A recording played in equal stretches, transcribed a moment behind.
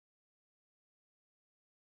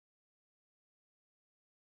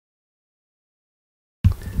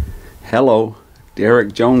Hello,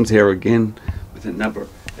 Derek Jones here again with another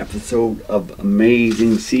episode of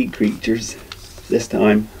Amazing Sea Creatures. This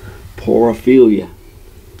time, Porifera,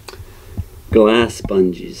 glass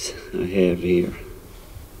sponges I have here.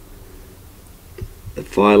 The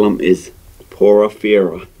phylum is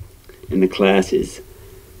Porifera and the class is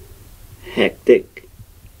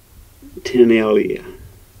Hexactinellida.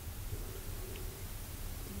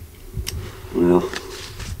 Well,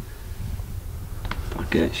 fuck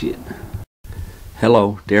that shit.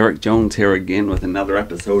 Hello, Derek Jones here again with another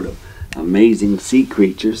episode of Amazing Sea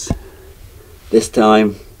Creatures. This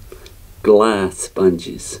time, glass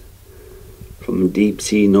sponges from deep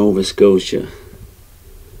sea Nova Scotia,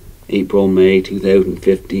 April-May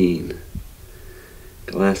 2015.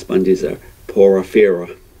 Glass sponges are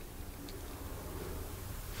Porifera.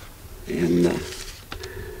 And as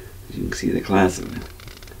you can see the class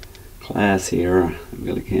here, I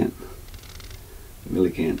really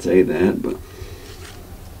can't say that, but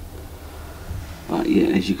yeah,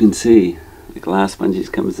 as you can see, the glass sponges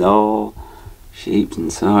comes all shapes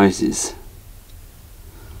and sizes,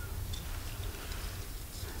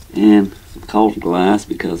 and it's called glass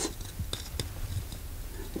because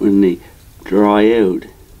when they dry out,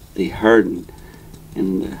 they harden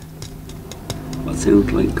into what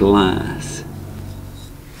sounds like glass.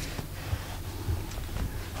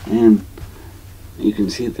 And you can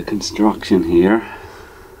see the construction here.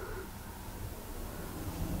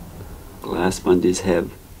 Glass sponges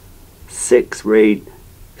have 6 rayed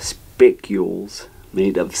spicules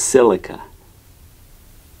made of silica,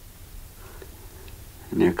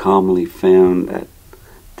 and they're commonly found at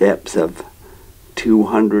depths of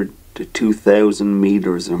 200 to 2,000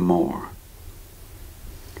 meters or more,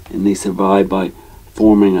 and they survive by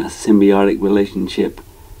forming a symbiotic relationship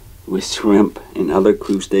with shrimp and other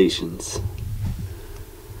crustaceans.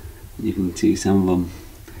 You can see some of them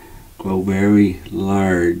grow very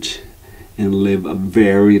large and live a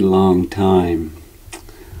very long time.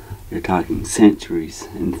 You're talking centuries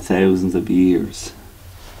and thousands of years.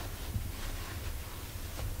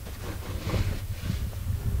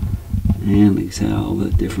 And these have all the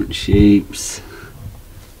different shapes.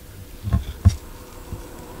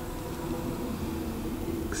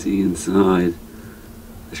 See inside,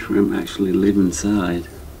 the shrimp actually live inside.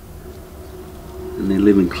 And they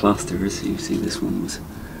live in clusters. You see this one was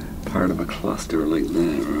part of a cluster like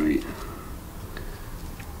that, right?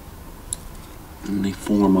 And they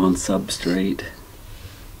form on substrate.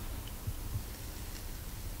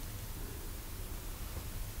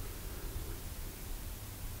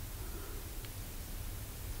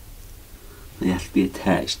 They have to be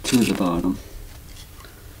attached to the bottom.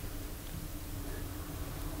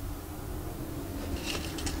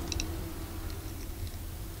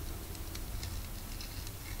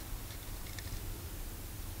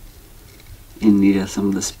 And yeah, some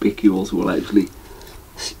of the spicules will actually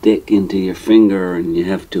stick into your finger, and you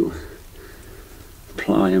have to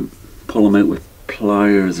pull them out with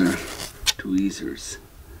pliers or tweezers.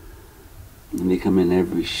 And they come in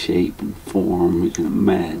every shape and form you can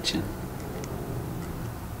imagine.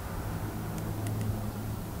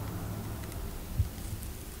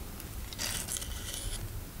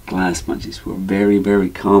 Glass sponges were very,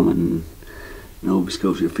 very common in Nova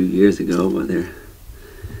Scotia a few years ago, but they're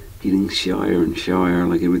getting shyer and shyer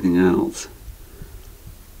like everything else.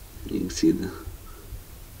 You can see the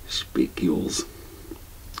spicules,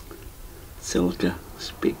 silica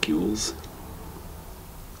spicules.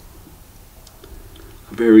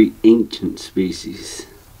 A very ancient species.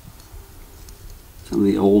 Some of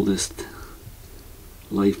the oldest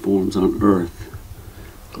life forms on Earth.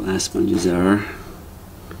 Glass sponges are.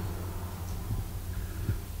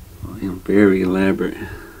 Very elaborate.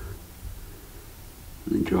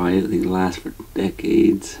 They dry out, they last for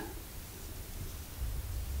decades.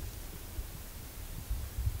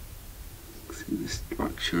 See the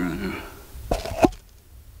structure there.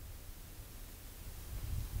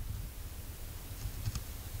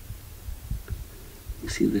 You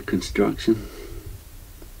see the construction,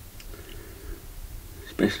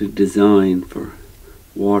 especially designed for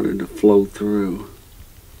water to flow through.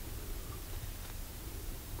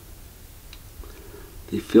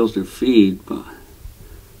 They filter feed, but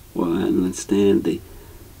well, I understand they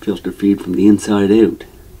filter feed from the inside out,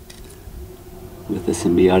 with the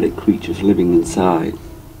symbiotic creatures living inside.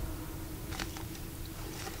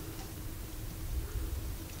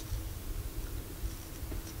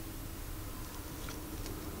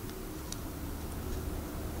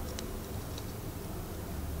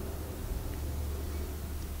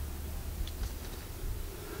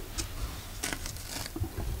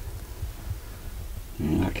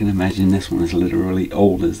 I can imagine this one is literally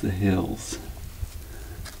old as the hills.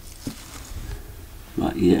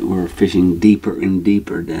 But yet we're fishing deeper and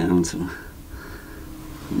deeper down, so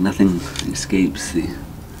nothing escapes the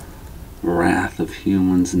wrath of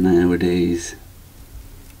humans nowadays.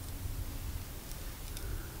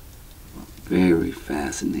 Very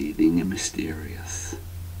fascinating and mysterious.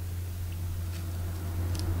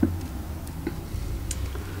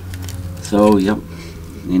 So, yep,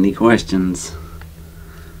 any questions?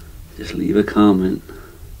 Just leave a comment.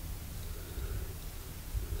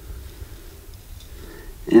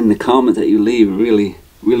 And the comments that you leave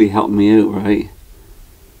really help me out, right?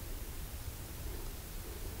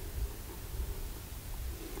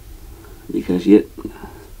 Because yet,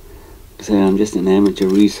 say I'm just an amateur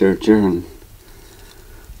researcher, and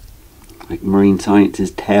like marine science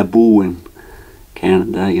is taboo in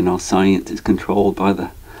Canada. You know, science is controlled by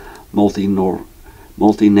the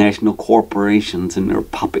multinational corporations and their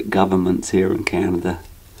puppet governments here in Canada.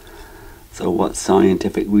 So what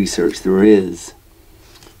scientific research there is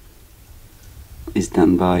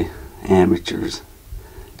done by amateurs,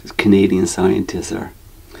 because Canadian scientists are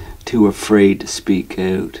too afraid to speak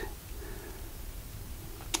out.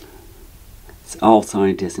 All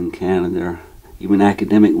scientists in Canada, even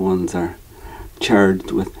academic ones, are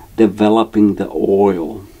charged with developing the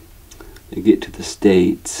oil to get to the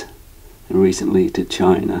States and recently to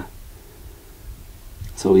China.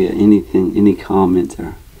 So yeah, any comments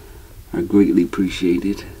are greatly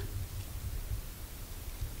appreciated.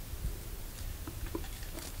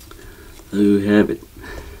 There you have it.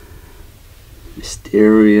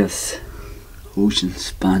 Mysterious ocean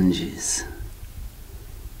sponges.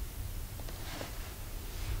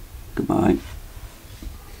 Goodbye.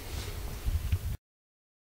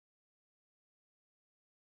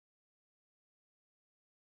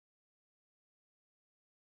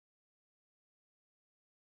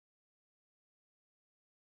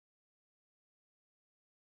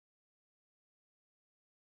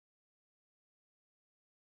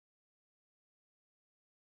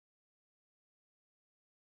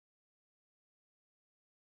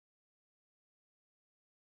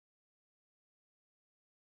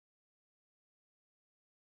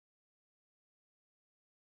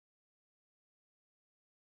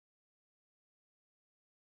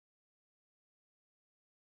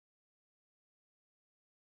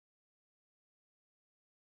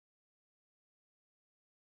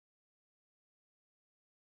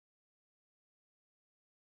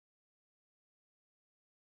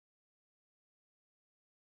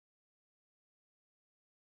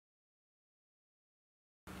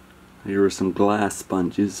 Here are some glass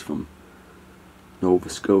sponges from Nova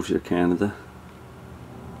Scotia, Canada.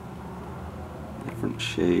 Different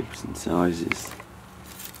shapes and sizes.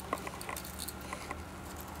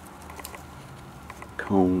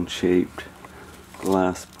 Cone-shaped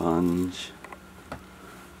glass sponge.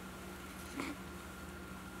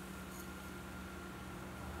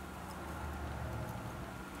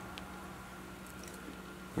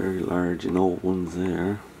 Very large and old ones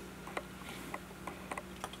there.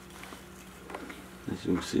 As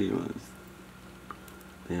you can see,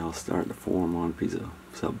 they all start to form on a piece of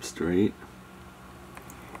substrate.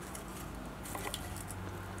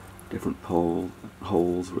 Different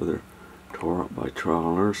holes where they're tore up by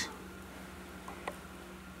trawlers.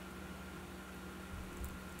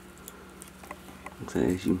 So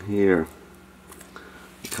as you can hear,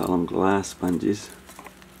 we call them glass sponges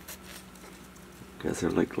because they're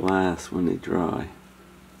like glass when they dry.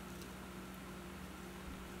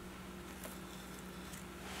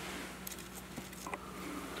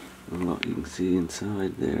 And look, you can see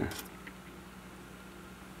inside there.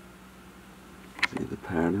 See the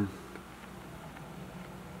pattern?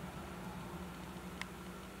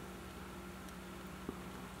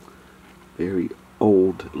 Very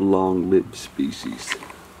old, long-lived species.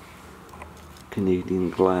 Canadian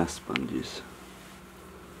glass sponges.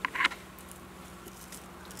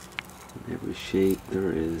 In every shape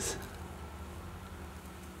there is.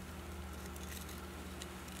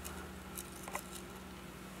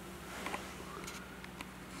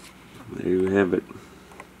 There you have it.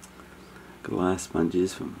 Glass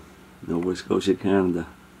sponges from Nova Scotia, Canada.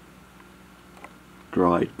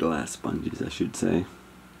 Dried glass sponges, I should say.